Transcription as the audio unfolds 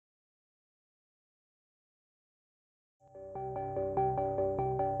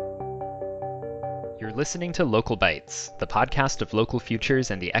You're listening to Local Bites, the podcast of local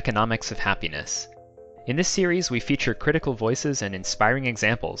futures and the economics of happiness. In this series, we feature critical voices and inspiring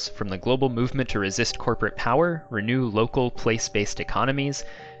examples from the global movement to resist corporate power, renew local, place-based economies,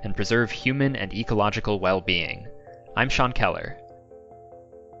 and preserve human and ecological well-being. I'm Sean Keller.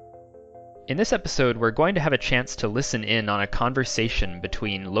 In this episode, we're going to have a chance to listen in on a conversation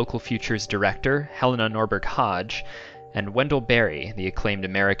between Local Futures director Helena Norberg-Hodge and Wendell Berry, the acclaimed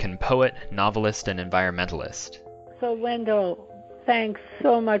American poet, novelist, and environmentalist. So Wendell, thanks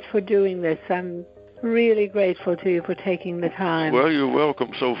so much for doing this. I'm really grateful to you for taking the time. Well, you're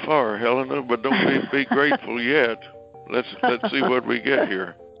welcome so far, Helena, but don't be grateful yet. Let's see what we get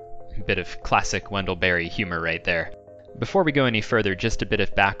here. A bit of classic Wendell Berry humor right there. Before we go any further, just a bit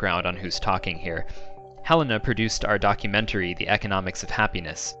of background on who's talking here. Helena produced our documentary, The Economics of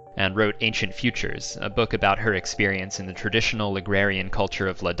Happiness, and wrote Ancient Futures, a book about her experience in the traditional agrarian culture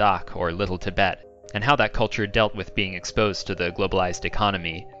of Ladakh, or Little Tibet, and how that culture dealt with being exposed to the globalized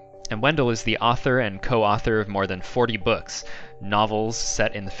economy. And Wendell is the author and co-author of more than 40 books, novels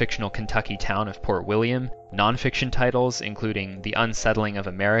set in the fictional Kentucky town of Port William, nonfiction titles including The Unsettling of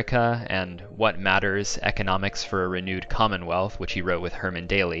America and What Matters, Economics for a Renewed Commonwealth, which he wrote with Herman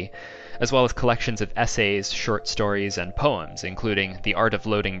Daly, as well as collections of essays, short stories, and poems, including The Art of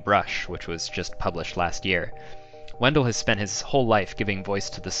Loading Brush, which was just published last year. Wendell has spent his whole life giving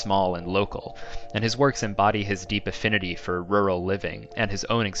voice to the small and local, and his works embody his deep affinity for rural living and his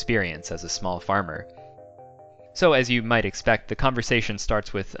own experience as a small farmer. So, as you might expect, the conversation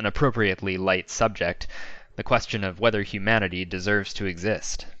starts with an appropriately light subject, the question of whether humanity deserves to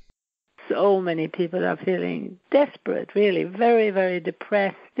exist. So many people are feeling desperate, really, very, very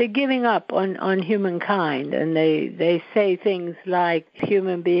depressed. They're giving up on humankind, and they say things like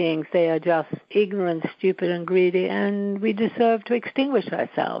human beings, they are just ignorant, stupid, and greedy, and we deserve to extinguish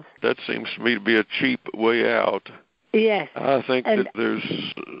ourselves. That seems to me to be a cheap way out. Yes. I think that there's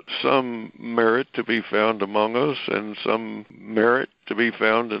some merit to be found among us and some merit to be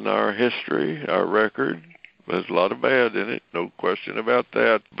found in our history, our record. There's a lot of bad in it, no question about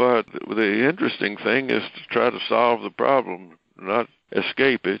that. But the interesting thing is to try to solve the problem, not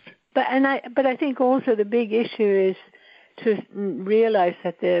escape it. But I think also the big issue is to realize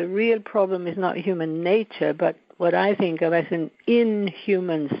that the real problem is not human nature, but what I think of as an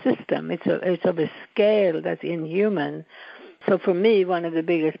inhuman system. It's of a scale that's inhuman. So for me, one of the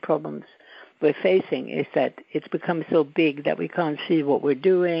biggest problems we're facing is that it's become so big that we can't see what we're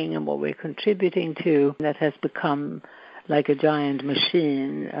doing and what we're contributing to. That has become like a giant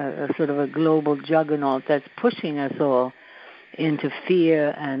machine, a sort of a global juggernaut that's pushing us all into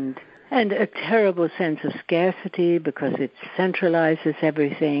fear and a terrible sense of scarcity, because it centralizes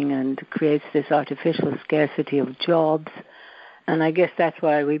everything and creates this artificial scarcity of jobs. And I guess that's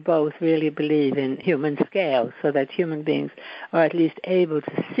why we both really believe in human scale, so that human beings are at least able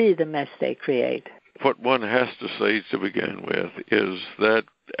to see the mess they create. What one has to say to begin with is that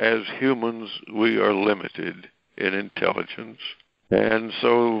as humans, we are limited in intelligence. And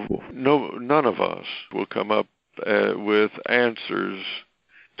so none of us will come up with answers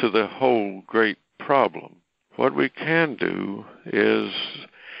to the whole great problem. What we can do is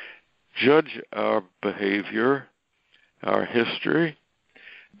judge our behavior, our history,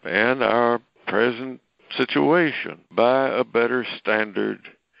 and our present situation by a better standard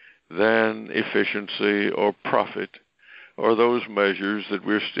than efficiency or profit, or those measures that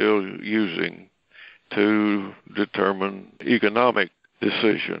we're still using to determine economic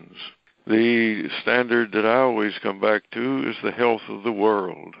decisions. The standard that I always come back to is the health of the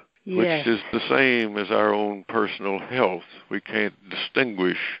world, yes, which is the same as our own personal health. We can't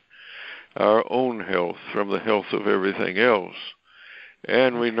distinguish our own health from the health of everything else.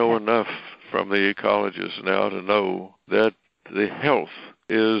 And we know enough from the ecologists now to know that the health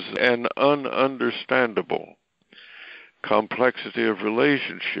is an ununderstandable complexity of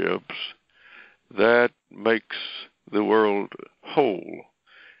relationships that makes the world whole.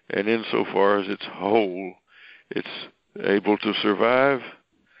 And insofar as it's whole, it's able to survive,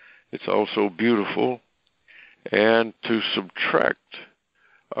 it's also beautiful, and to subtract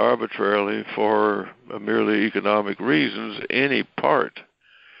arbitrarily for merely economic reasons any part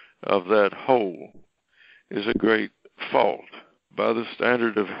of that whole is a great fault. By the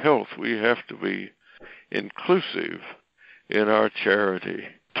standard of health, we have to be inclusive in our charity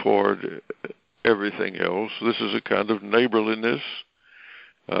toward everything else. This is a kind of neighborliness,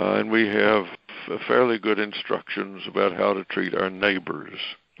 and we have fairly good instructions about how to treat our neighbors.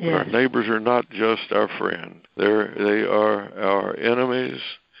 yes. Our neighbors are not just our friend. They are our enemies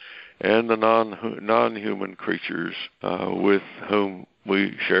and the non-human creatures with whom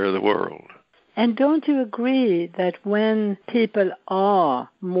we share the world. And don't you agree that when people are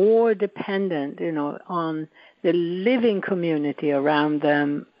more dependent, on the living community around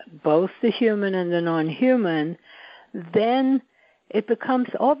them, both the human and the non-human, then it becomes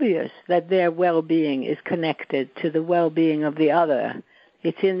obvious that their well-being is connected to the well-being of the other.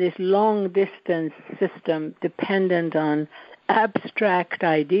 It's in this long-distance system dependent on abstract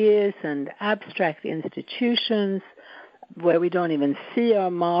ideas and abstract institutions where we don't even see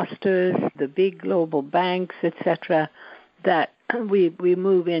our masters, the big global banks, etc., that we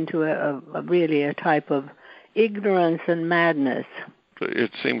move into really a type of ignorance and madness.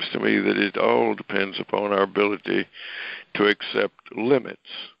 It seems to me that it all depends upon our ability to accept limits.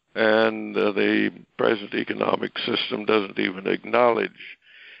 And the present economic system doesn't even acknowledge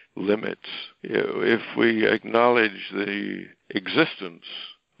limits. If we acknowledge the existence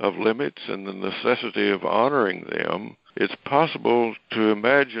of limits and the necessity of honoring them, it's possible to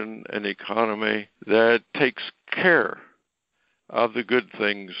imagine an economy that takes care of the good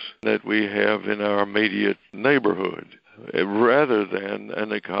things that we have in our immediate neighborhood, rather than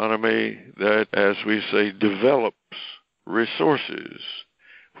an economy that, as we say, develops resources,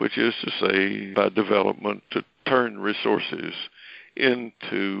 which is to say, by development, to turn resources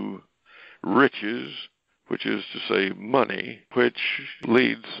into riches, which is to say money, which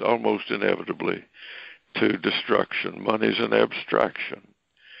leads almost inevitably to destruction. Money is an abstraction.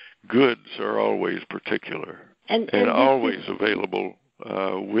 Goods are always particular and always available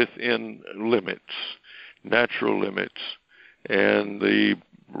within limits, natural limits, and the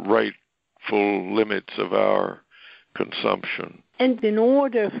rightful limits of our consumption. And in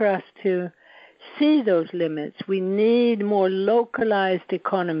order for us to see those limits, we need more localized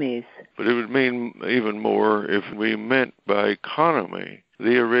economies. But it would mean even more if we meant by economy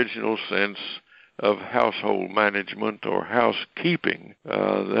the original sense of household management or housekeeping.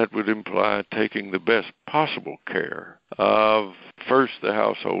 That would imply taking the best possible care of first the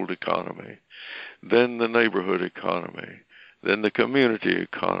household economy, then the neighborhood economy, then the community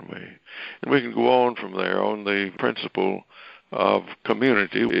economy. And we can go on from there on the principle of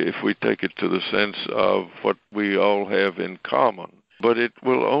community if we take it to the sense of what we all have in common. But it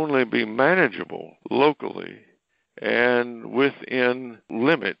will only be manageable locally and within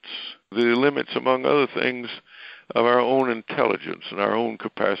limits, the limits, among other things, of our own intelligence and our own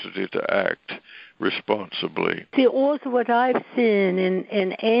capacity to act responsibly. See, also what I've seen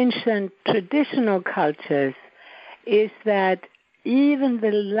in ancient traditional cultures is that even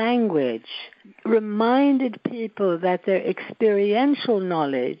the language reminded people that their experiential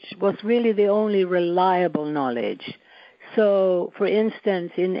knowledge was really the only reliable knowledge. So, for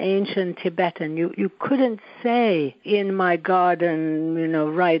instance, in ancient Tibetan, you couldn't say, in my garden,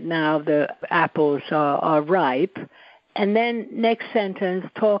 right now the apples are ripe, and then next sentence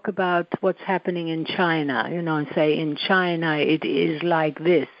talk about what's happening in China, and say, in China it is like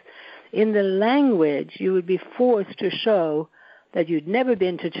this. In the language, you would be forced to show that you'd never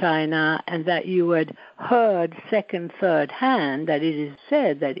been to China and that you had heard second, third hand that it is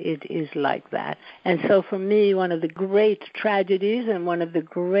said that it is like that. And so for me, one of the great tragedies and one of the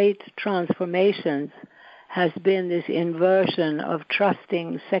great transformations has been this inversion of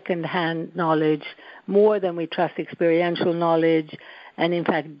trusting second-hand knowledge more than we trust experiential knowledge, and in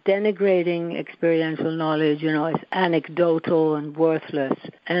fact denigrating experiential knowledge, as anecdotal and worthless.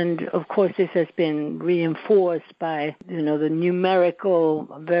 And of course this has been reinforced by, the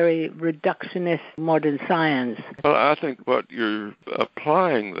numerical, very reductionist modern science. Well, I think what you're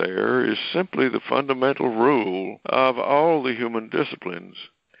applying there is simply the fundamental rule of all the human disciplines.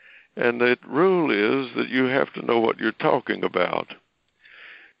 And that rule is that you have to know what you're talking about.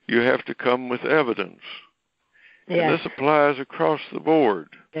 You have to come with evidence. Yes. And this applies across the board,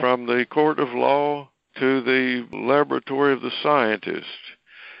 yes, from the court of law to the laboratory of the scientist.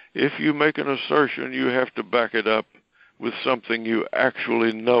 If you make an assertion, you have to back it up with something you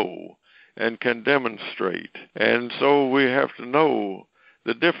actually know and can demonstrate. And so we have to know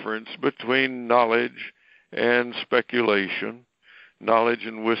the difference between knowledge and speculation, knowledge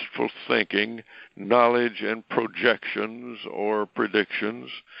and wistful thinking, knowledge and projections or predictions.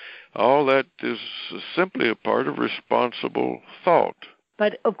 All that is simply a part of responsible thought.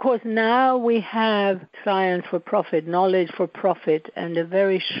 But, of course, now we have science for profit, knowledge for profit, and a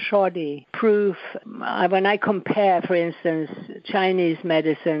very shoddy proof. When I compare, for instance, Chinese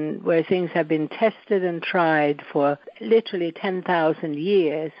medicine, where things have been tested and tried for literally 10,000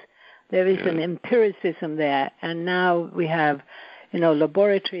 years, there is an empiricism there. And now we have,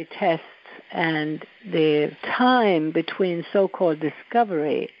 laboratory tests, and the time between so-called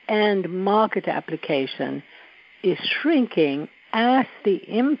discovery and market application is shrinking as the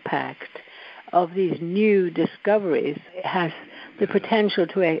impact of these new discoveries has the potential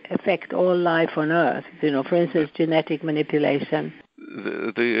to affect all life on Earth. For instance, genetic manipulation.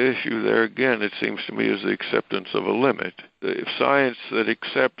 The issue there, again, it seems to me, is the acceptance of a limit. If science that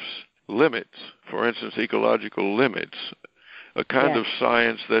accepts limits, for instance, ecological limits, a kind of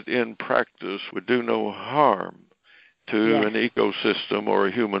science that in practice would do no harm to an ecosystem or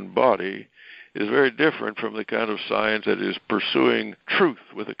a human body, is very different from the kind of science that is pursuing truth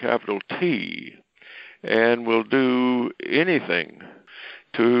with a capital T and will do anything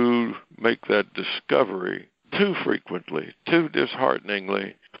to make that discovery too frequently, too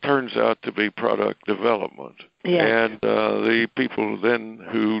dishearteningly, turns out to be product development. And the people then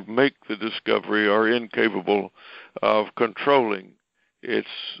who make the discovery are incapable of controlling its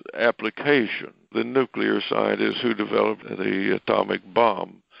application. The nuclear scientists who developed the atomic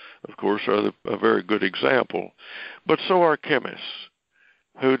bomb, of course, are a very good example. But so are chemists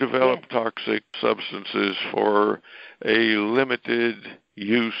who develop toxic substances for a limited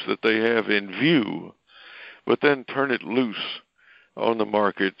use that they have in view, but then turn it loose on the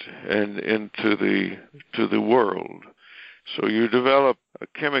market and into the world. So you develop a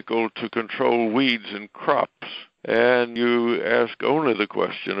chemical to control weeds in crops, and you ask only the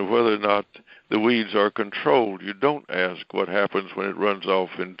question of whether or not the weeds are controlled. You don't ask what happens when it runs off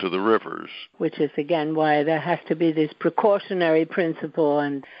into the rivers. Which is, again, why there has to be this precautionary principle,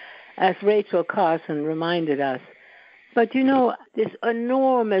 and as Rachel Carson reminded us. But, this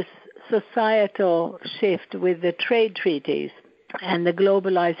enormous societal shift with the trade treaties and the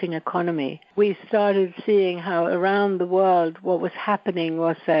globalizing economy, we started seeing how around the world what was happening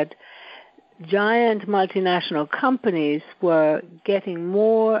was that giant multinational companies were getting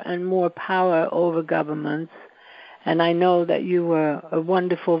more and more power over governments. And I know that you were a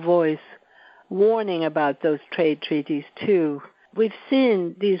wonderful voice warning about those trade treaties too. We've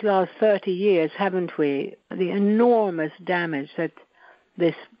seen these last 30 years, haven't we, the enormous damage that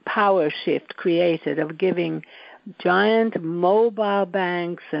this power shift created of giving giant mobile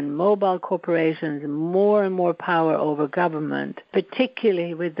banks and mobile corporations more and more power over government,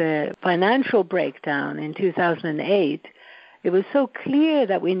 particularly with the financial breakdown in 2008. It was so clear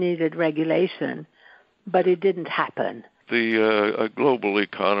that we needed regulation, but it didn't happen. The global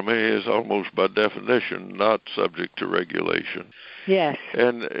economy is almost by definition not subject to regulation. Yes.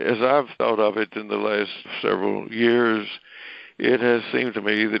 And as I've thought of it in the last several years, it has seemed to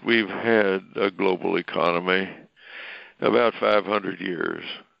me that we've had a global economy about 500 years,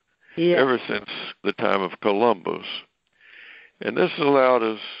 ever since the time of Columbus. And this allowed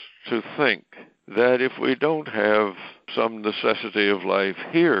us to think that if we don't have some necessity of life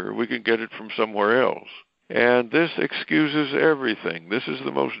here, we can get it from somewhere else. And this excuses everything. This is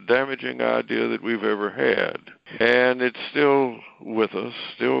the most damaging idea that we've ever had. And it's still with us,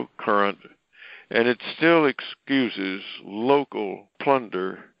 still current, and it still excuses local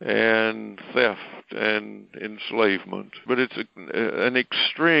plunder and theft and enslavement. But it's an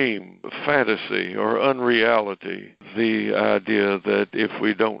extreme fantasy or unreality, the idea that if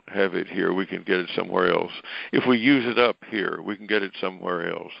we don't have it here, we can get it somewhere else. If we use it up here, we can get it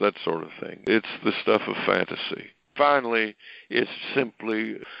somewhere else, that sort of thing. It's the stuff of fantasy. Finally, it's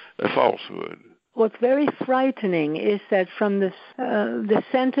simply a falsehood. What's very frightening is that from the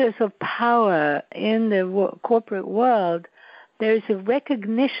centers of power in the corporate world, there is a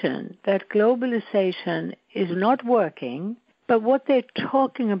recognition that globalization is not working, but what they're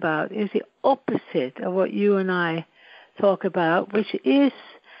talking about is the opposite of what you and I talk about, which is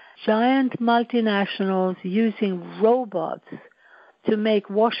giant multinationals using robots to make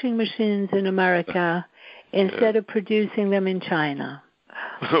washing machines in America instead of producing them in China.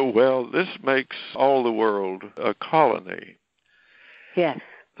 Well, this makes all the world a colony. Yes.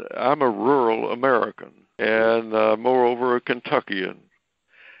 I'm a rural American, and moreover a Kentuckian.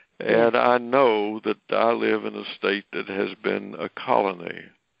 And I know that I live in a state that has been a colony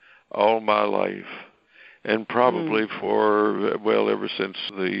all my life, and probably ever since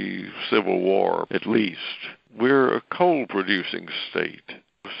the Civil War, at least. We're a coal-producing state.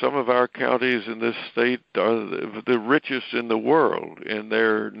 Some of our counties in this state are the richest in the world in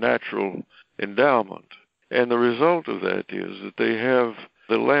their natural endowment. And the result of that is that they have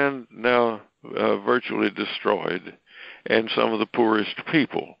the land now virtually destroyed and some of the poorest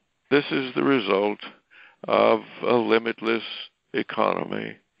people. This is the result of a limitless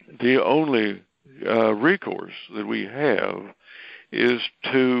economy. The only recourse that we have is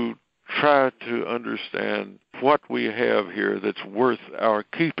to try to understand what we have here that's worth our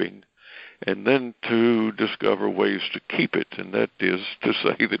keeping and then to discover ways to keep it, and that is to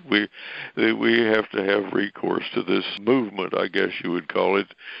say that we have to have recourse to this movement, I guess you would call it,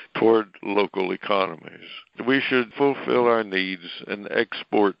 toward local economies. We should fulfill our needs and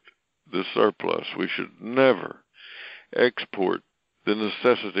export the surplus. We should never export the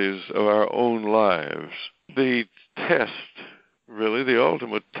necessities of our own lives. The test, really, the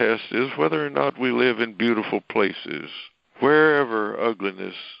ultimate test is whether or not we live in beautiful places. Wherever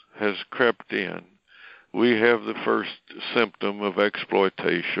ugliness has crept in, we have the first symptom of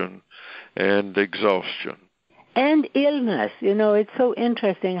exploitation and exhaustion. And illness. It's so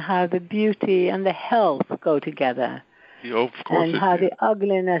interesting how the beauty and the health go together. Of course, and how the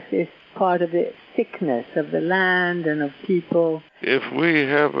ugliness is part of the sickness of the land and of people. If we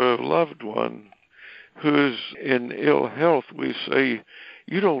have a loved one who's in ill health, we say,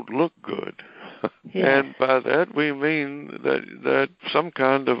 you don't look good. Yes. And by that we mean that some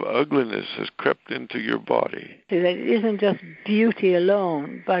kind of ugliness has crept into your body. That it isn't just beauty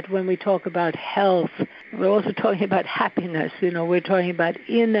alone, but when we talk about health, we're also talking about happiness. We're talking about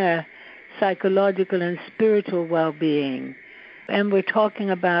inner psychological and spiritual well-being. And we're talking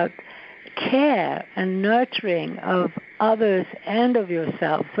about care and nurturing of others and of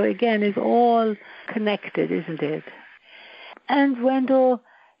yourself. So again, it's all connected, isn't it? And Wendell,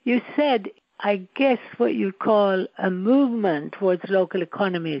 you said, I guess, what you call a movement towards local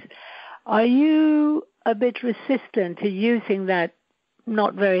economies. Are you a bit resistant to using that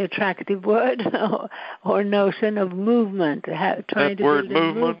not very attractive word or notion of movement, trying to build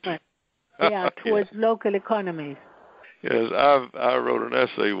a movement? Yeah, towards local economies. Yes, I wrote an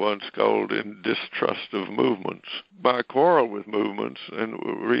essay once called In Distrust of Movements. My quarrel with movements, and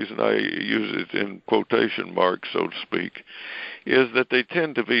the reason I use it in quotation marks, so to speak, is that they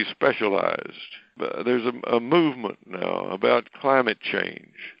tend to be specialized. There's a movement now about climate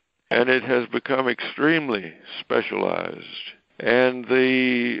change, and it has become extremely specialized. And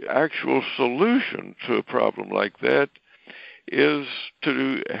the actual solution to a problem like that is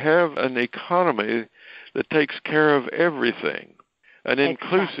to have an economy that takes care of everything, an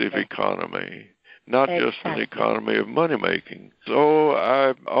inclusive economy, not just an economy of money-making. So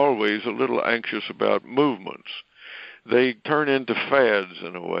I'm always a little anxious about movements. They turn into fads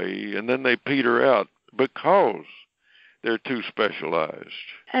in a way, and then they peter out because they're too specialized.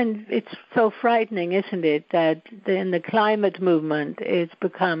 And it's so frightening, isn't it, that in the climate movement it's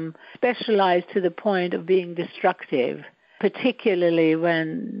become specialized to the point of being destructive, particularly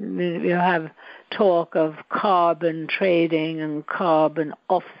when you have talk of carbon trading and carbon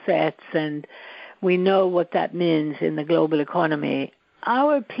offsets, and we know what that means in the global economy.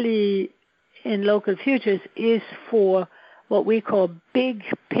 Our plea in Local Futures is for what we call big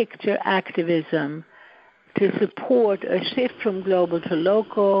picture activism to support a shift from global to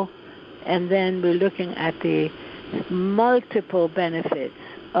local, and then we're looking at the multiple benefits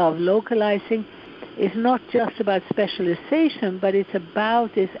of localizing. It's not just about specialization, but it's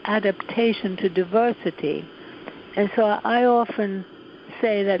about this adaptation to diversity. And so I often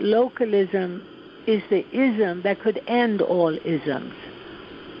say that localism is the ism that could end all isms,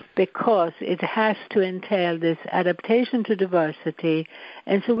 because it has to entail this adaptation to diversity.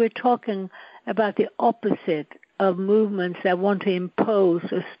 And so we're talking about the opposite of movements that want to impose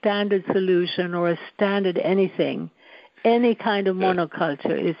a standard solution or a standard anything. Any kind of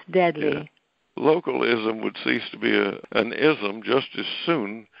monoculture is deadly. Yeah. Localism would cease to be an ism just as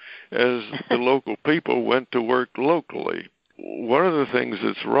soon as the local people went to work locally. One of the things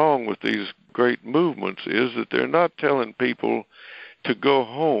that's wrong with these great movements is that they're not telling people to go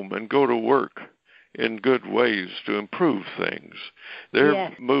home and go to work in good ways to improve things.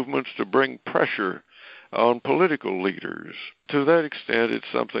 They're movements to bring pressure on political leaders. To that extent, it's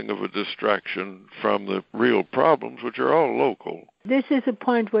something of a distraction from the real problems, which are all local. This is a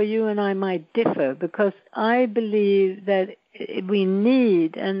point where you and I might differ, because I believe that we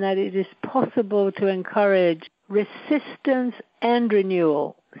need and that it is possible to encourage resistance and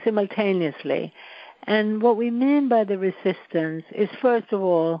renewal simultaneously. And what we mean by the resistance is, first of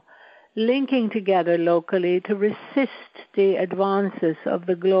all, linking together locally to resist the advances of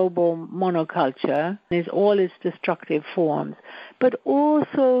the global monoculture in all its destructive forms, but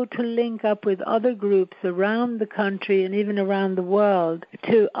also to link up with other groups around the country and even around the world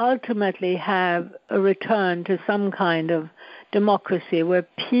to ultimately have a return to some kind of democracy where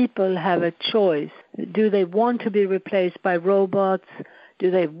people have a choice. Do they want to be replaced by robots? Do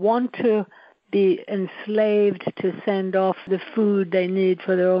they want to be enslaved to send off the food they need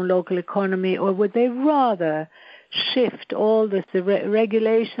for their own local economy, or would they rather shift all the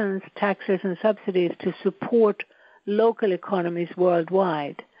regulations, taxes, and subsidies to support local economies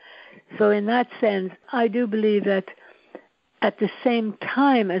worldwide? So in that sense, I do believe that at the same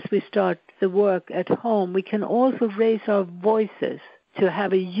time as we start the work at home, we can also raise our voices to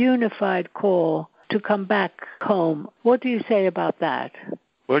have a unified call to come back home. What do you say about that?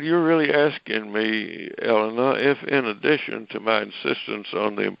 Well, you're really asking me, Helena, if in addition to my insistence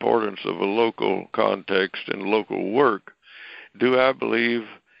on the importance of a local context and local work, do I believe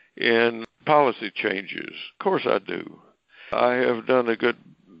in policy changes? Of course I do. I have done a good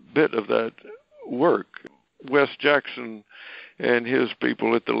bit of that work. Wes Jackson and his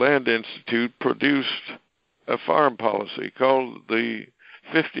people at the Land Institute produced a farm policy called the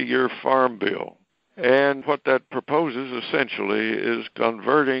 50-Year Farm Bill. And what that proposes essentially is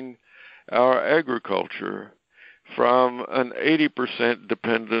converting our agriculture from an 80%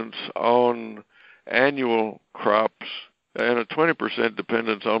 dependence on annual crops and a 20%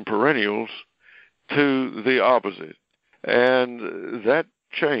 dependence on perennials to the opposite. And that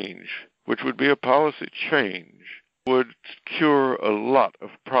change, which would be a policy change, would cure a lot of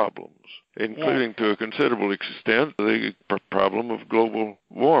problems, including to a considerable extent the problem of global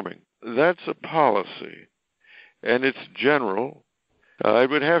warming. That's a policy, and it's general.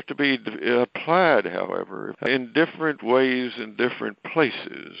 It would have to be applied, however, in different ways in different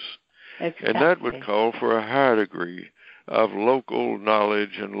places. Exactly. And that would call for a higher degree of local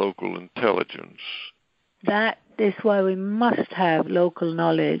knowledge and local intelligence. That is why we must have local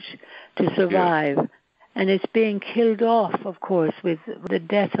knowledge to survive. Yes. And it's being killed off, of course, with the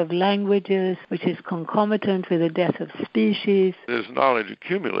death of languages, which is concomitant with the death of species. As knowledge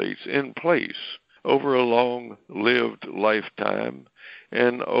accumulates in place over a long-lived lifetime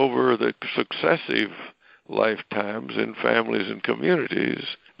and over the successive lifetimes in families and communities,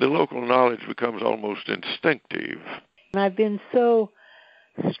 the local knowledge becomes almost instinctive. I've been so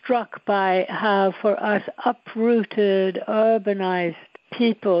struck by how for us uprooted, urbanized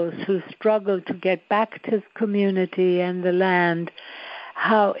peoples who struggle to get back to the community and the land,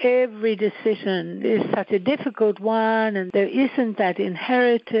 how every decision is such a difficult one, and there isn't that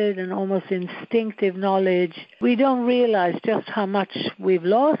inherited and almost instinctive knowledge. We don't realize just how much we've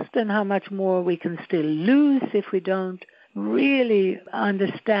lost and how much more we can still lose if we don't really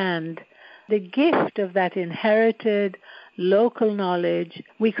understand the gift of that inherited local knowledge.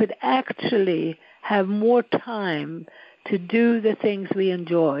 We could actually have more time to do the things we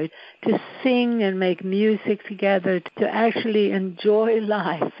enjoy, to sing and make music together, to actually enjoy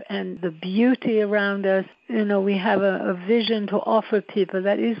life and the beauty around us. You know, we have a vision to offer people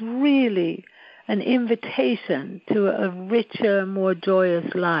that is really an invitation to a richer, more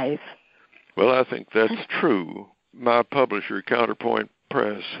joyous life. Well, I think that's true. My publisher, Counterpoint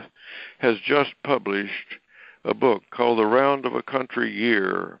Press, has just published a book called The Round of a Country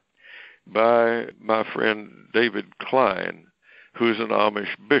Year by my friend David Klein, who is an Amish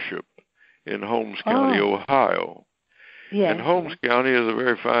bishop in Holmes County, Ohio. Yes. And Holmes County is a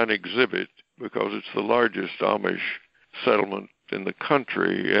very fine exhibit because it's the largest Amish settlement in the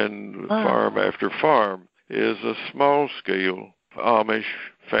country, and farm after farm is a small-scale Amish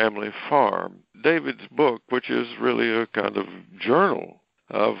family farm. David's book, which is really a kind of journal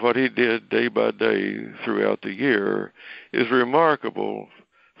of what he did day by day throughout the year, is remarkable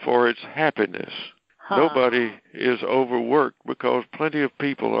for its happiness. Nobody is overworked because plenty of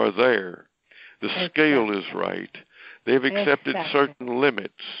people are there. The scale is right. They've accepted certain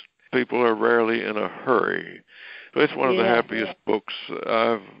limits. People are rarely in a hurry. So it's one of the happiest books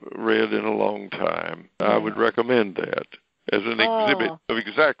I've read in a long time. I would recommend that as an exhibit of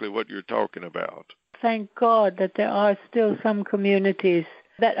exactly what you're talking about. Thank God that there are still some communities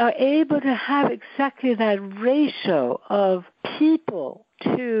that are able to have exactly that ratio of people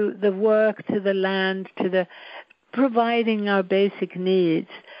to the work, to the land, to the providing our basic needs.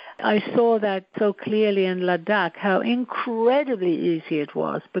 I saw that so clearly in Ladakh, how incredibly easy it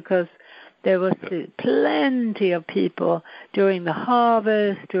was, because there was plenty of people during the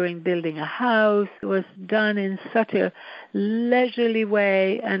harvest, during building a house. It was done in such a leisurely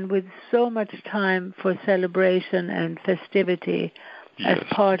way and with so much time for celebration and festivity as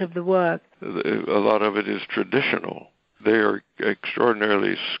part of the work. A lot of it is traditional. They are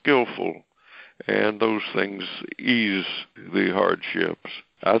extraordinarily skillful, and those things ease the hardships.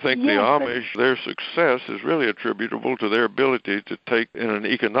 I think the Amish, their success is really attributable to their ability to take, in an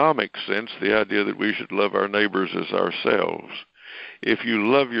economic sense, the idea that we should love our neighbors as ourselves. If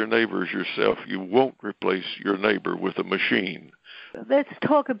you love your neighbors yourself, you won't replace your neighbor with a machine Let's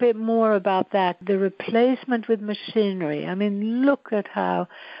talk a bit more about that, the replacement with machinery. I mean, look at how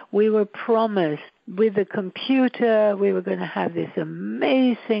we were promised with the computer we were going to have this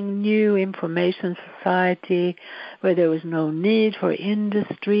amazing new information society where there was no need for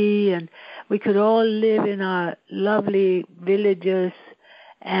industry and we could all live in our lovely villages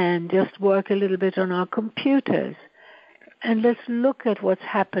and just work a little bit on our computers. And let's look at what's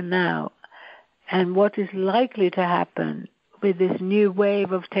happened now and what is likely to happen with this new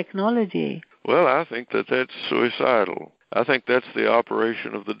wave of technology. Well, I think that that's suicidal. I think that's the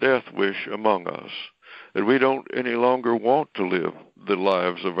operation of the death wish among us, that we don't any longer want to live the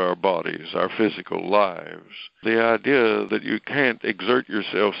lives of our bodies, our physical lives. The idea that you can't exert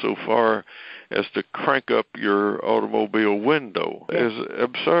yourself so far as to crank up your automobile window is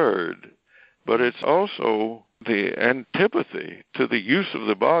absurd. But it's also the antipathy to the use of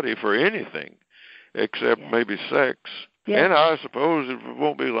the body for anything except maybe sex. And I suppose it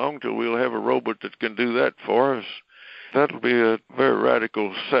won't be long till we'll have a robot that can do that for us. That'll be a very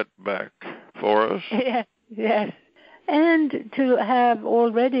radical setback for us. Yes. And to have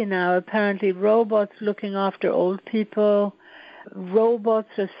already now apparently robots looking after old people, robots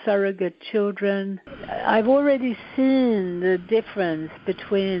as surrogate children. I've already seen the difference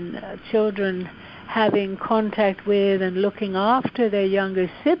between children having contact with and looking after their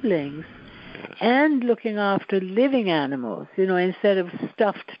younger siblings and looking after living animals, instead of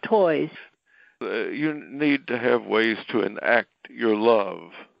stuffed toys. You need to have ways to enact your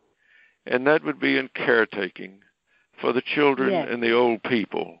love, and that would be in caretaking for the children and the old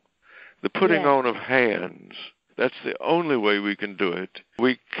people. The putting on of hands, that's the only way we can do it.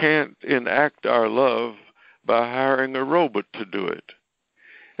 We can't enact our love by hiring a robot to do it.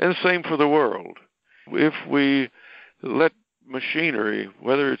 And the same for the world. If we let machinery,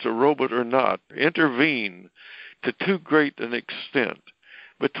 whether it's a robot or not, intervene to too great an extent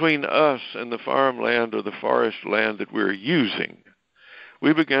between us and the farmland or the forest land that we're using,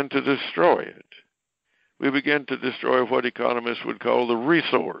 we begin to destroy it. We begin to destroy what economists would call the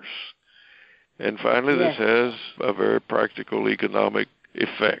resource. And finally, this has a very practical economic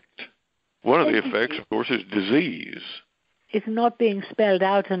effect. One of the effects, of course, is disease. It's not being spelled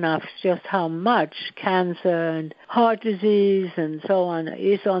out enough just how much cancer and heart disease and so on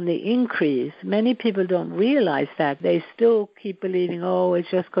is on the increase. Many people don't realize that. They still keep believing,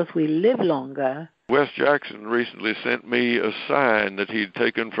 it's just because we live longer. Wes Jackson recently sent me a sign that he'd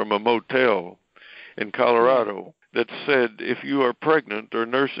taken from a motel in Colorado that said, if you are pregnant or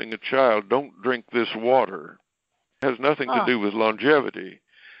nursing a child, don't drink this water. It has nothing to do with longevity.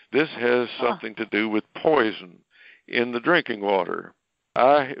 This has something to do with poison in the drinking water.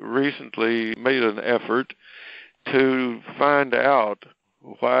 I recently made an effort to find out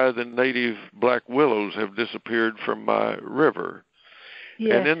why the native black willows have disappeared from my river.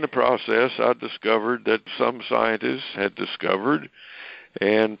 And in the process, I discovered that some scientists had discovered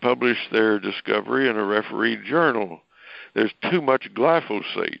and published their discovery in a refereed journal. There's too much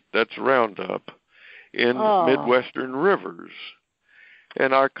glyphosate, that's Roundup, in Midwestern rivers.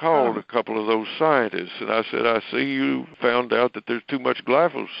 And I called a couple of those scientists, and I said, I see you found out that there's too much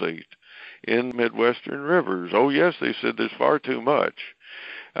glyphosate in Midwestern rivers. Oh, yes, they said there's far too much.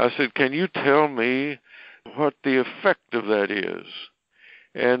 I said, can you tell me what the effect of that is?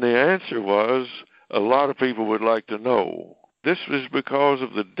 And the answer was, a lot of people would like to know. This was because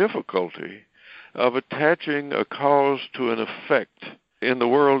of the difficulty of attaching a cause to an effect in the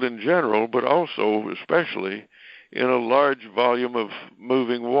world in general, but also, especially, in a large volume of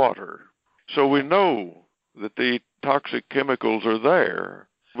moving water. So we know that the toxic chemicals are there.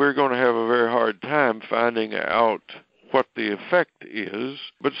 We're going to have a very hard time finding out what the effect is.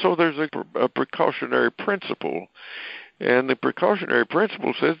 But so there's a precautionary principle. And the precautionary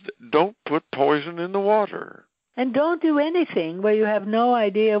principle says, don't put poison in the water. And don't do anything where you have no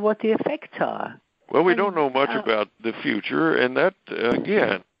idea what the effects are. Well, we don't know much about the future, and that,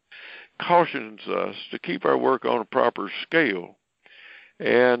 again, cautions us to keep our work on a proper scale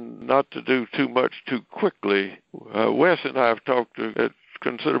and not to do too much too quickly. Wes and I have talked at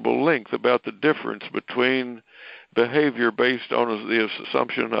considerable length about the difference between behavior based on the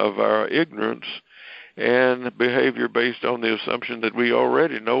assumption of our ignorance and behavior based on the assumption that we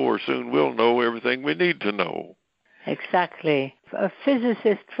already know or soon will know everything we need to know. Exactly. A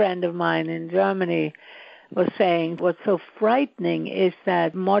physicist friend of mine in Germany was saying what's so frightening is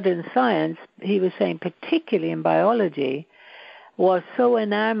that modern science, he was saying particularly in biology, was so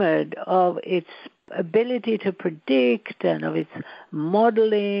enamored of its ability to predict and of its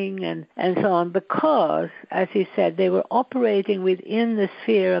modeling and so on because, as he said, they were operating within the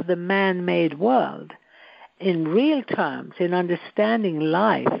sphere of the man-made world. in real terms, in understanding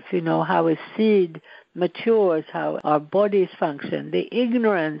life, how a seed matures, how our bodies function. The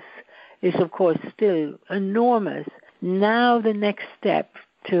ignorance is, of course, still enormous. Now the next step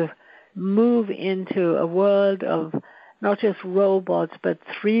to move into a world of not just robots, but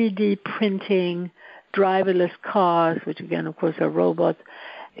 3D printing, driverless cars, which again, of course, are robots.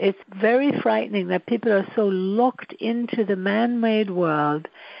 It's very frightening that people are so locked into the man-made world,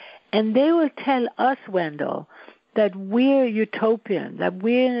 and they will tell us, Wendell, that we're utopian, that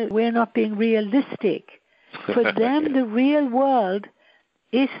we're not being realistic. For them, the real world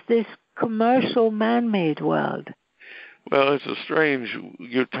is this commercial man-made world. Well, it's a strange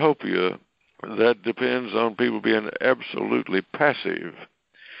utopia that depends on people being absolutely passive.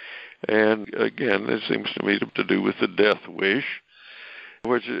 And again, it seems to me to do with the death wish,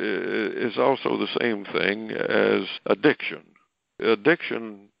 which is also the same thing as addiction.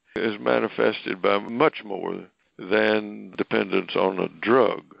 Addiction is manifested by much more than dependence on a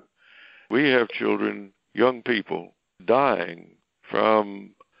drug. We have children, young people, dying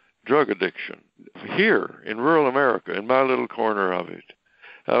from drug addiction here in rural America, in my little corner of it.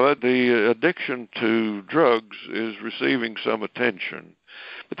 The addiction to drugs is receiving some attention,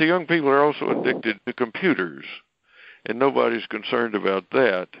 but the young people are also addicted to computers, and nobody's concerned about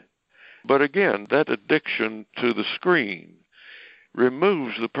that. But again, that addiction to the screen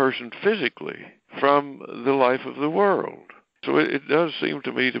removes the person physically from the life of the world. So it does seem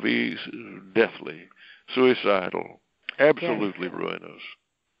to me to be deathly, suicidal, absolutely ruinous.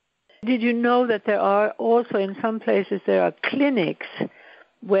 Did you know that there are also, in some places, there are clinics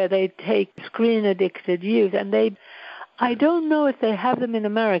where they take screen-addicted youth, and I don't know if they have them in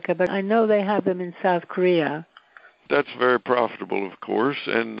America, but I know they have them in South Korea. That's very profitable, of course,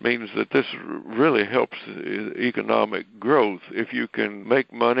 and means that this really helps economic growth. If you can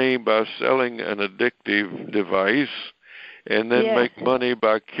make money by selling an addictive device and then make money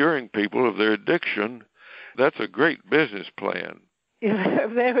by curing people of their addiction, that's a great business plan.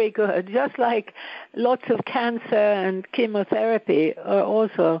 Very good. Just like lots of cancer and chemotherapy are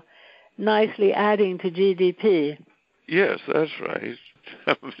also nicely adding to GDP. Yes, that's right.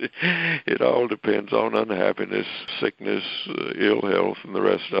 It all depends on unhappiness, sickness, ill health, and the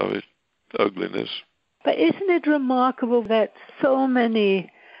rest of it, ugliness. But isn't it remarkable that so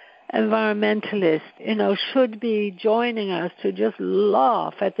many environmentalists, should be joining us to just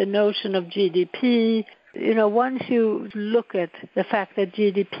laugh at the notion of GDP? Once you look at the fact that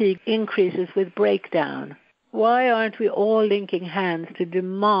GDP increases with breakdown, why aren't we all linking hands to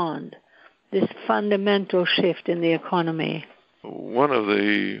demand this fundamental shift in the economy? One of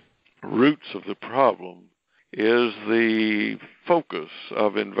the roots of the problem is the focus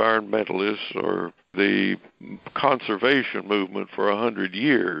of environmentalists, or the conservation movement for 100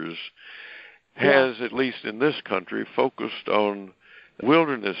 years has, at least in this country, focused on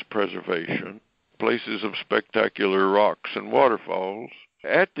wilderness preservation, places of spectacular rocks and waterfalls,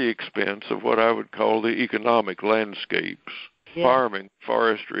 at the expense of what I would call the economic landscapes, farming,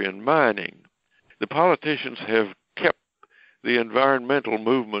 forestry, and mining. The politicians have kept the environmental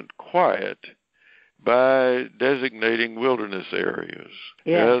movement quiet by designating wilderness areas.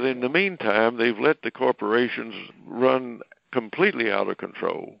 In the meantime, they've let the corporations run completely out of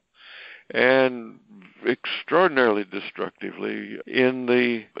control and extraordinarily destructively in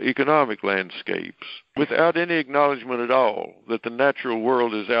the economic landscapes, without any acknowledgement at all that the natural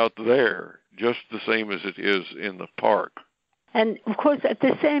world is out there, just the same as it is in the park. And, of course, at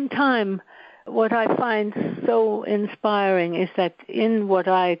the same time, what I find so inspiring is that in what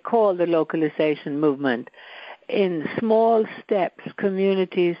I call the localization movement, in small steps,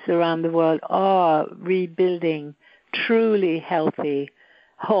 communities around the world are rebuilding truly healthy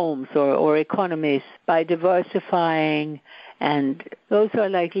homes or economies by diversifying, and those are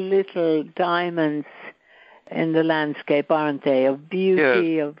like little diamonds in the landscape, aren't they, of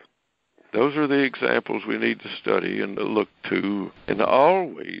beauty, of... Those are the examples we need to study and look to. And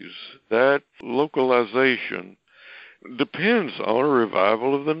always that localization depends on a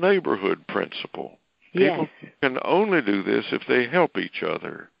revival of the neighborhood principle. People can only do this if they help each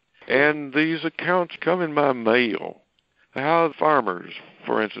other. And these accounts come in my mail. How farmers,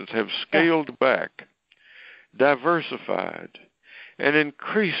 for instance, have scaled back, diversified, and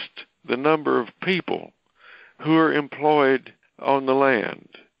increased the number of people who are employed on the land.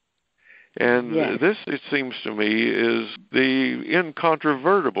 And this, it seems to me, is the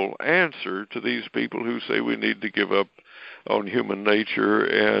incontrovertible answer to these people who say we need to give up on human nature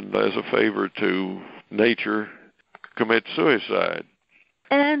and, as a favor to nature, commit suicide.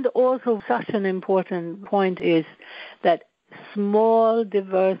 And also such an important point is that small,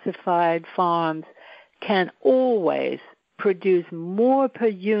 diversified farms can always produce more per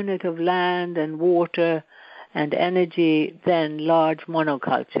unit of land and water and energy than large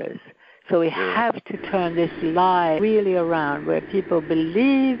monocultures. So we have to turn this lie really around, where people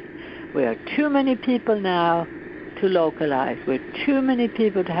believe we are too many people now to localize. We're too many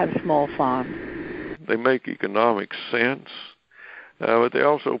people to have small farms. They make economic sense, but they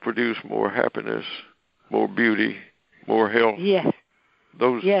also produce more happiness, more beauty, more health. Yes.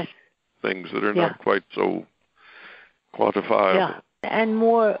 Those things that are not quite so quantifiable. Yeah, and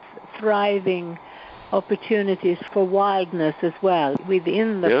more thriving opportunities for wildness as well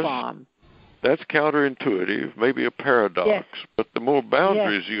within the farm. That's counterintuitive, maybe a paradox, but the more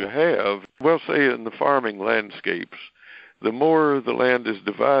boundaries you have, well, say in the farming landscapes, the more the land is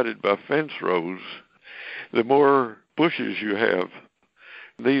divided by fence rows, the more bushes you have.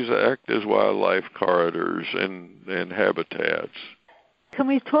 These act as wildlife corridors and habitats. Can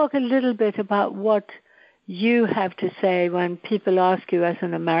we talk a little bit about what you have to say when people ask you as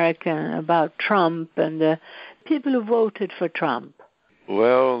an American about Trump and the people who voted for Trump?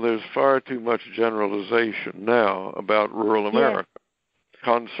 Well, there's far too much generalization now about rural America.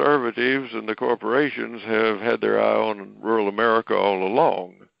 Conservatives and the corporations have had their eye on rural America all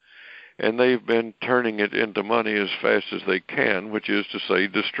along, and they've been turning it into money as fast as they can, which is to say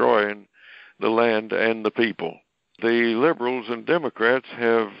destroying the land and the people. The liberals and Democrats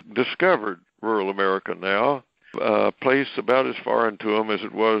have discovered rural America now, a place about as foreign to them as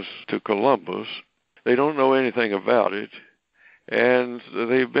it was to Columbus. They don't know anything about it, and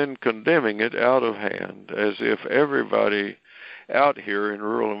they've been condemning it out of hand, as if everybody out here in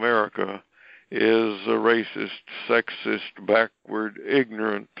rural America is a racist, sexist, backward,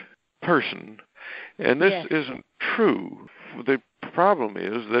 ignorant person. And this isn't true. The problem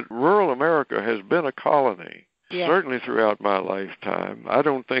is that rural America has been a colony, certainly throughout my lifetime. I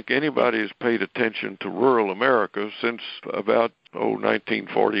don't think anybody has paid attention to rural America since about,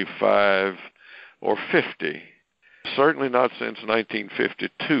 1945 or 50. Certainly not since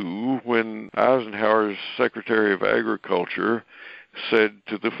 1952, when Eisenhower's Secretary of Agriculture said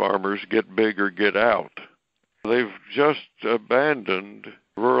to the farmers, get big or get out. They've just abandoned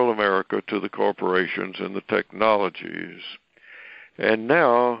rural America to the corporations and the technologies. And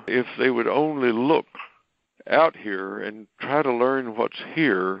now, if they would only look out here and try to learn what's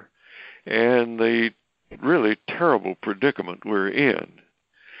here and the really terrible predicament we're in,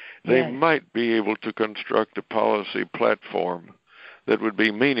 they might be able to construct a policy platform that would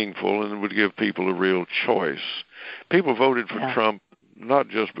be meaningful and would give people a real choice. People voted for Trump not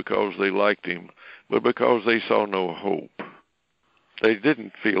just because they liked him, but because they saw no hope. They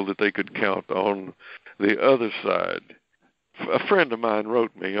didn't feel that they could count on the other side. A friend of mine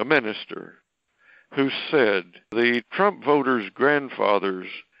wrote me, a minister, who said the Trump voters' grandfathers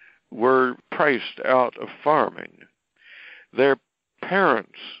were priced out of farming. Their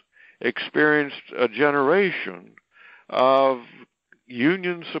parents experienced a generation of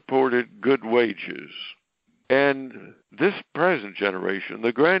union-supported good wages. And this present generation,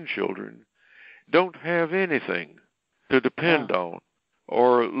 the grandchildren, don't have anything to depend on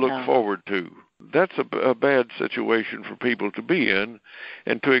or look forward to. That's a bad situation for people to be in,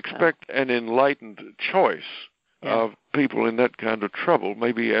 and to expect an enlightened choice of people in that kind of trouble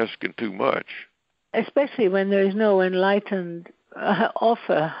may be asking too much. Especially when there's no enlightened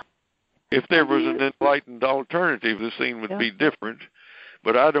offer. If there was an enlightened alternative, the scene would be different.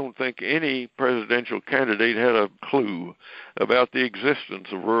 But I don't think any presidential candidate had a clue about the existence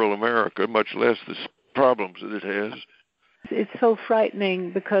of rural America, much less the problems that it has. It's so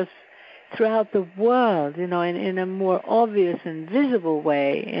frightening because throughout the world, in a more obvious and visible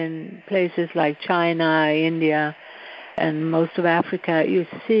way, in places like China, India, and most of Africa, you're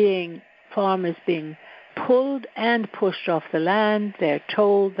seeing farmers being pulled and pushed off the land. They're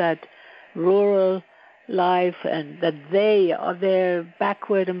told that rural life and that they're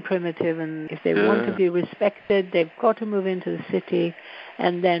backward and primitive, and if they want to be respected, they've got to move into the city.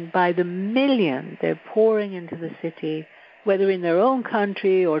 And then by the million, they're pouring into the city, whether in their own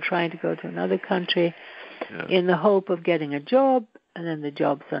country or trying to go to another country, in the hope of getting a job, and then the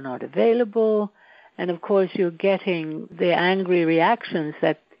jobs are not available. And of course, you're getting the angry reactions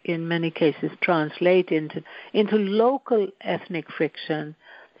that in many cases translate into local ethnic friction,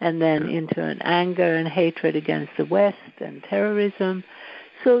 and then into an anger and hatred against the West and terrorism.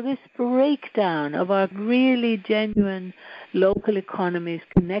 So this breakdown of our really genuine local economies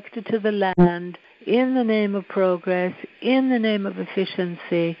connected to the land in the name of progress, in the name of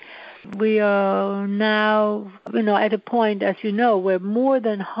efficiency, we are now, at a point, as you know, where more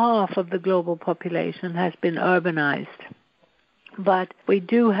than half of the global population has been urbanized. But we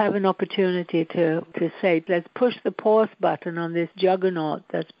do have an opportunity to say, let's push the pause button on this juggernaut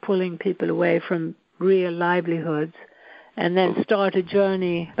that's pulling people away from real livelihoods, and then start a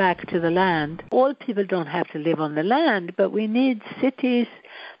journey back to the land. All people don't have to live on the land, but we need cities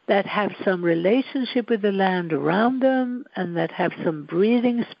that have some relationship with the land around them and that have some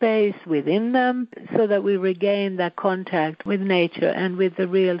breathing space within them, so that we regain that contact with nature and with the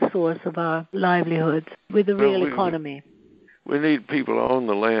real source of our livelihoods, with the real economy. We need people on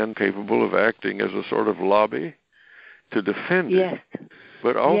the land capable of acting as a sort of lobby to defend it,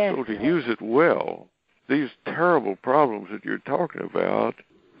 but also to use it well. These terrible problems that you're talking about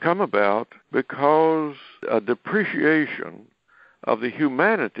come about because a depreciation of the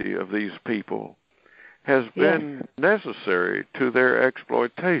humanity of these people has been necessary to their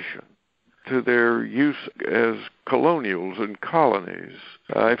exploitation, to their use as colonials and colonies.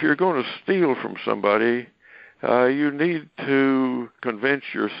 If you're going to steal from somebody, you need to convince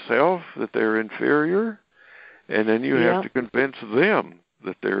yourself that they're inferior, and then you have to convince them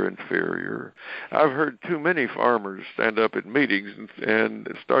that they're inferior. I've heard too many farmers stand up at meetings and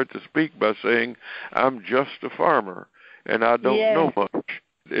start to speak by saying, I'm just a farmer and I don't know much.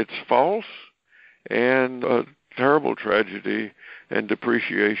 It's false and a terrible tragedy and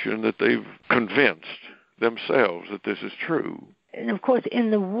depreciation that they've convinced themselves that this is true. And of course, in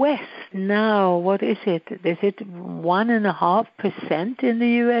the West now, what is it? Is it 1.5% in the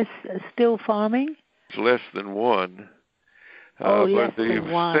U.S. still farming? It's less than 1. Less but the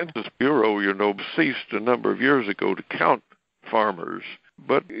than 1. Census Bureau, ceased a number of years ago to count farmers.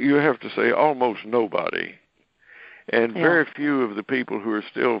 But you have to say almost nobody. And very few of the people who are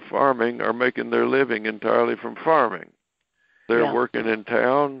still farming are making their living entirely from farming. They're working in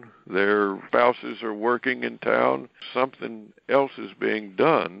town. Their spouses are working in town. Something else is being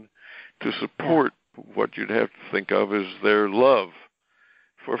done to support what you'd have to think of as their love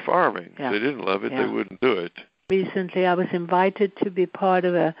for farming. If they didn't love it, they wouldn't do it. Recently, I was invited to be part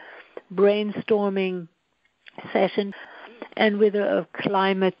of a brainstorming session, and with a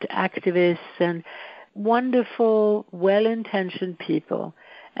climate activists and wonderful, well-intentioned people.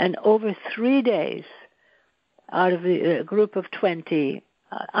 And over 3 days, out of the group of 20,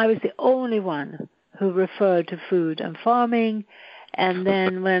 I was the only one who referred to food and farming. And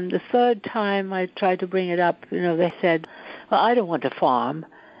then when the third time I tried to bring it up, they said, well, I don't want to farm.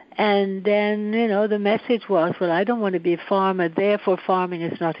 And then, the message was, well, I don't want to be a farmer, therefore farming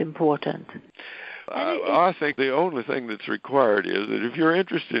is not important. I think the only thing that's required is that if you're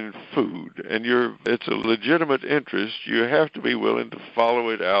interested in food and it's a legitimate interest, you have to be willing to follow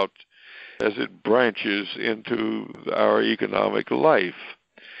it out as it branches into our economic life.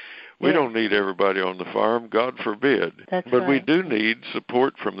 We don't need everybody on the farm, God forbid. But we do need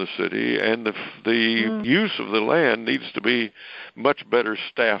support from the city, and the use of the land needs to be much better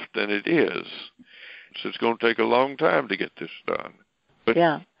staffed than it is. So it's going to take a long time to get this done. But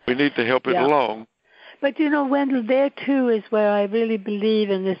we need to help it along. But, Wendell, there too is where I really believe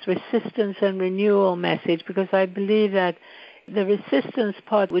in this resistance and renewal message, because I believe that the resistance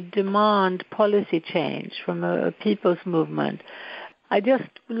part would demand policy change from a people's movement.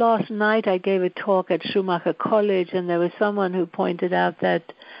 Last night I gave a talk at Schumacher College, and there was someone who pointed out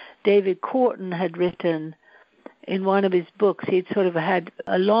that David Corton had written in one of his books, he'd sort of had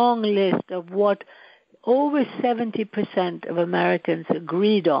a long list of what over 70% of Americans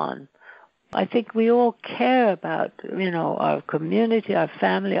agreed on. I think we all care about, our community, our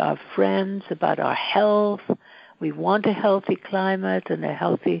family, our friends, about our health. We want a healthy climate and a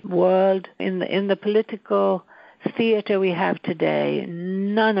healthy world. In the political theater we have today,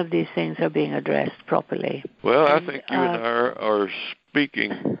 none of these things are being addressed properly. Well, I think you and I are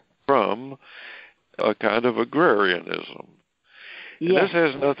speaking from a kind of agrarianism. And this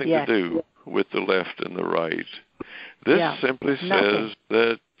has nothing to do with the left and the right. This simply says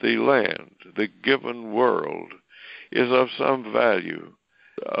that the land, the given world, is of some value,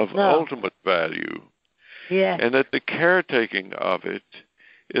 of ultimate value, and that the caretaking of it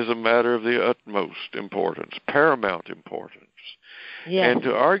is a matter of the utmost importance, paramount importance. And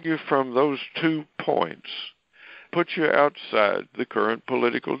to argue from those 2 points puts you outside the current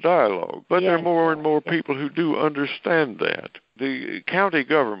political dialogue. But there are more and more people who do understand that. The county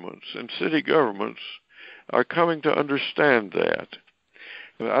governments and city governments are coming to understand that.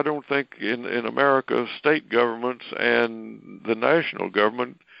 I don't think in America state governments and the national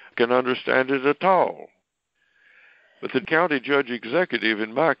government can understand it at all. But the county judge executive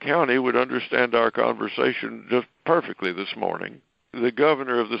in my county would understand our conversation just perfectly this morning. The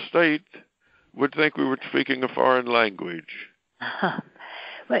governor of the state would think we were speaking a foreign language.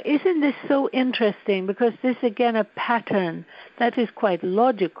 But isn't this so interesting? Because this, again, a pattern that is quite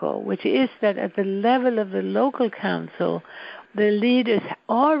logical, which is that at the level of the local council, the leaders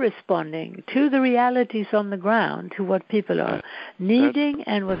are responding to the realities on the ground, to what people are needing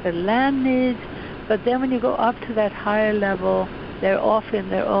and what the land needs. But then when you go up to that higher level, they're off in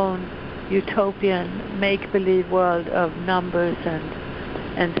their own utopian make-believe world of numbers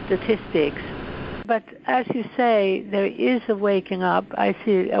and statistics. But as you say, there is a waking up. I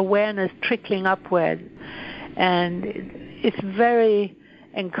see awareness trickling upward. And it's very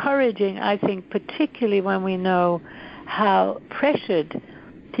encouraging, I think, particularly when we know how pressured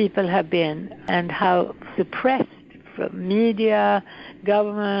people have been and how suppressed from media,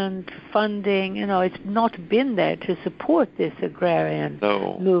 government, funding. It's not been there to support this agrarian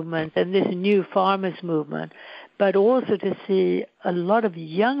movement and this new farmers movement. But also to see a lot of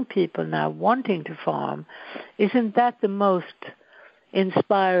young people now wanting to farm. Isn't that the most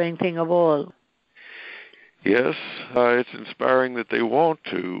inspiring thing of all? Yes, it's inspiring that they want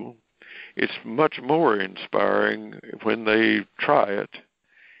to. It's much more inspiring when they try it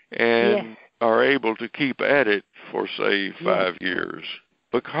and are able to keep at it for, say, 5 years.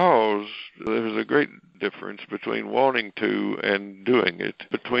 Because there's a great difference between wanting to and doing it,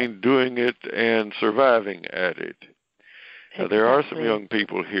 between doing it and surviving at it. Exactly. There are some young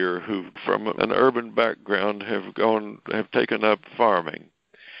people here who, from an urban background, have taken up farming,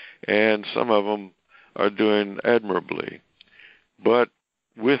 and some of them are doing admirably, but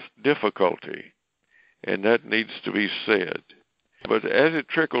with difficulty, and that needs to be said. But as it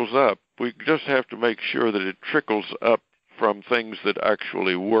trickles up, we just have to make sure that it trickles up from things that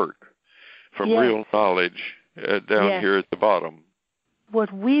actually work, from real knowledge down here at the bottom.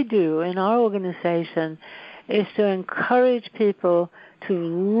 What we do in our organization is to encourage people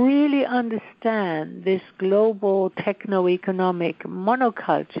to really understand this global techno-economic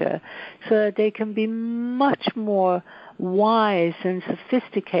monoculture so that they can be much more wise and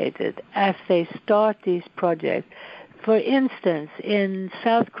sophisticated as they start these projects. For instance, in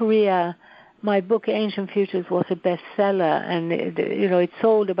South Korea, my book, Ancient Futures, was a bestseller, and it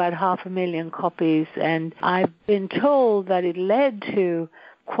sold about 500,000 copies, and I've been told that it led to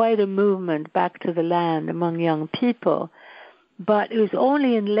quite a movement back to the land among young people. But it was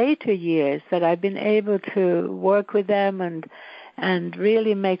only in later years that I've been able to work with them and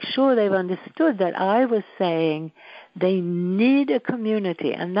really make sure they've understood that I was saying they need a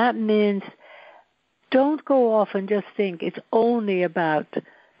community, and that means don't go off and just think it's only about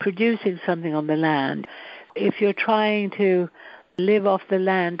producing something on the land. If you're trying to live off the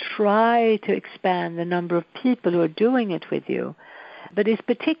land, try to expand the number of people who are doing it with you. But it's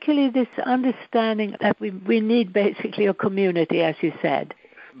particularly this understanding that we need basically a community, as you said.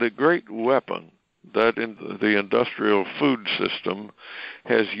 The great weapon that in the industrial food system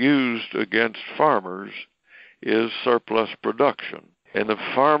has used against farmers is surplus production. And the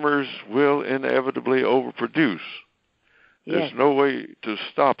farmers will inevitably overproduce. There's no way to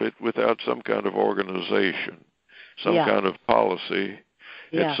stop it without some kind of organization, some kind of policy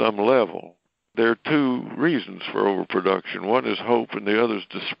at some level. There are two reasons for overproduction. One is hope and the other is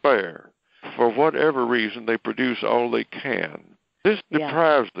despair. For whatever reason, they produce all they can. This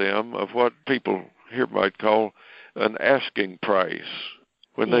deprives them of what people here might call an asking price.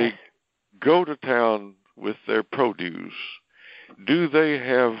 When they go to town with their produce, do they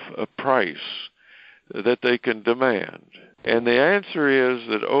have a price that they can demand? And the answer is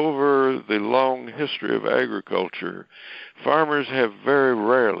that over the long history of agriculture, farmers have very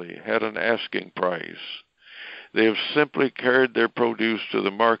rarely had an asking price. They have simply carried their produce to the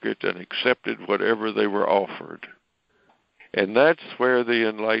market and accepted whatever they were offered. And that's where the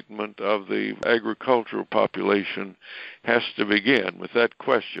enlightenment of the agricultural population has to begin, with that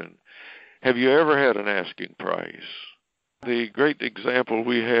question. Have you ever had an asking price? The great example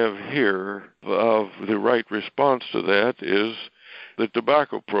we have here of the right response to that is the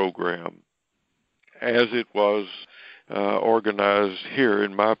tobacco program, as it was organized here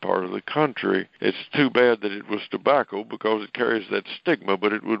in my part of the country. It's too bad that it was tobacco because it carries that stigma,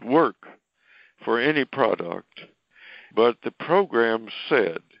 but it would work for any product. But the program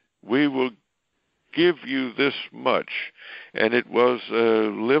said, we will give you this much, and it was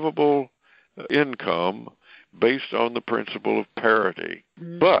a livable income based on the principle of parity.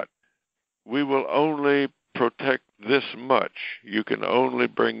 But we will only protect this much. You can only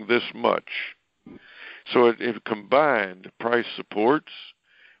bring this much. So it combined price supports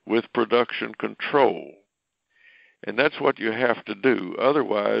with production control. And that's what you have to do.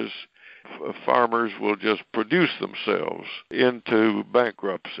 Otherwise, farmers will just produce themselves into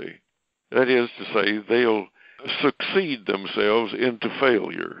bankruptcy. That is to say, they'll succeed themselves into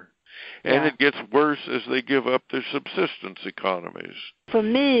failure. And it gets worse as they give up their subsistence economies. For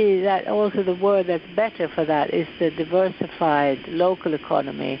me, that also the word that's better for that is the diversified local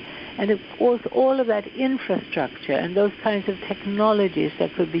economy. And of course, all of that infrastructure and those kinds of technologies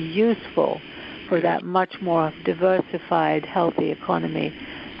that could be useful for that much more diversified, healthy economy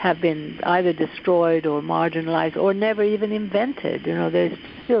have been either destroyed or marginalized or never even invented. You know, there's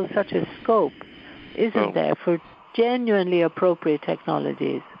still such a scope, isn't there, for genuinely appropriate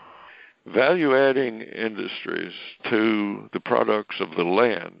technologies. Value-adding industries to the products of the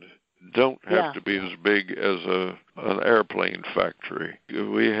land don't have to be as big as an airplane factory.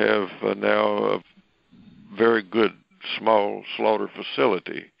 We have now a very good small slaughter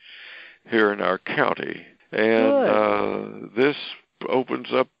facility here in our county, and this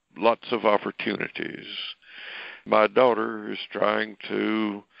opens up lots of opportunities. My daughter is trying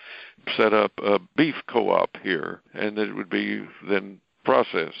to set up a beef co-op here, and it would be then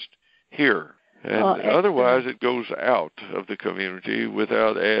processed here. And otherwise it goes out of the community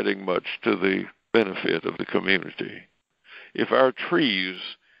without adding much to the benefit of the community. If our trees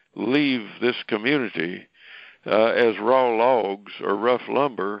leave this community as raw logs or rough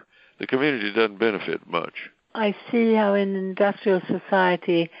lumber, the community doesn't benefit much. I see how in industrial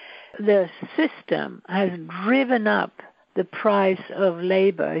society the system has driven up the price of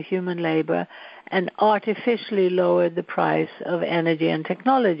labor, human labor, and artificially lowered the price of energy and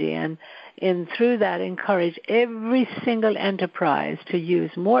technology, and through that encourage every single enterprise to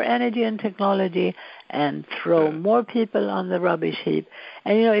use more energy and technology and throw more people on the rubbish heap.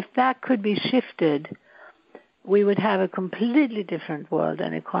 And, you know, if that could be shifted, we would have a completely different world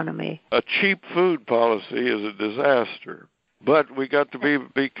and economy. A cheap food policy is a disaster, but we got to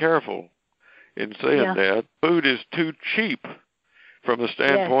be careful in saying that. Food is too cheap from the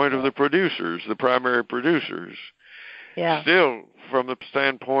standpoint of the producers, the primary producers. Still, from the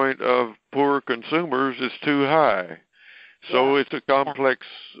standpoint of poor consumers, it's too high. So it's a complex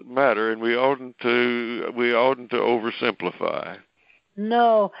matter, and we oughtn't to oversimplify.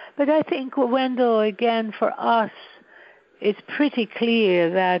 No, but I think, Wendell, again, for us, it's pretty clear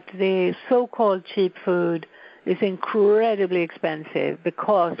that the so-called cheap food is incredibly expensive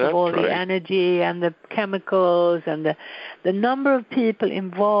because of all the energy and the chemicals and the number of people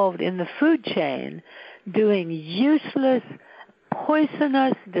involved in the food chain doing useless,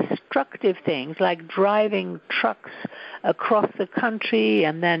 poisonous, destructive things like driving trucks across the country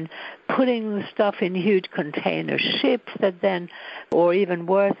and then putting the stuff in huge container ships that then, or even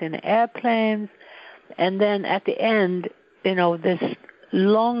worse, in airplanes. And then at the end, you know, this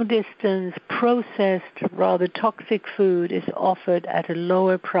long-distance, processed, rather toxic food is offered at a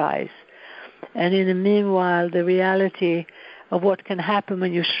lower price. And in the meanwhile, the reality of what can happen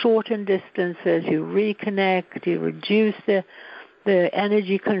when you shorten distances, you reconnect, you reduce the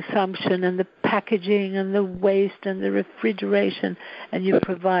energy consumption and the packaging and the waste and the refrigeration, and you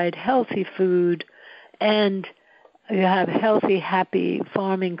provide healthy food, and you have healthy, happy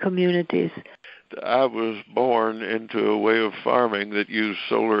farming communities. I was born into a way of farming that used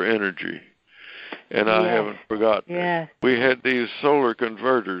solar energy, and I haven't forgotten it. We had these solar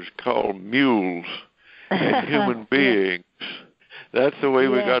converters called mules and human beings. That's the way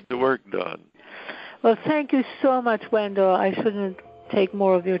we got the work done. Well, thank you so much, Wendell. I shouldn't take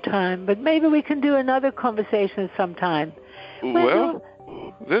more of your time, but maybe we can do another conversation sometime. Well,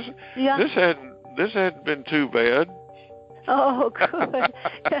 this hadn't been too bad. Oh, good.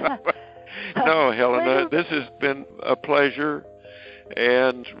 No, Helena, this has been a pleasure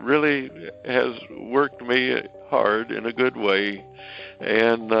and really has worked me hard in a good way,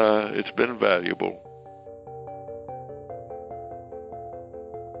 and it's been valuable.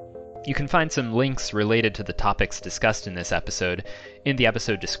 You can find some links related to the topics discussed in this episode in the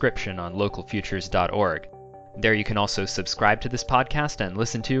episode description on localfutures.org. There you can also subscribe to this podcast and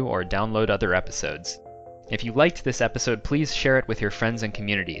listen to or download other episodes. If you liked this episode, please share it with your friends and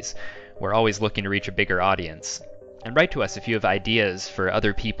communities. We're always looking to reach a bigger audience. And write to us if you have ideas for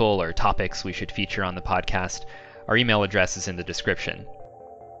other people or topics we should feature on the podcast. Our email address is in the description.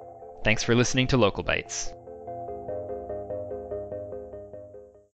 Thanks for listening to Local Bites.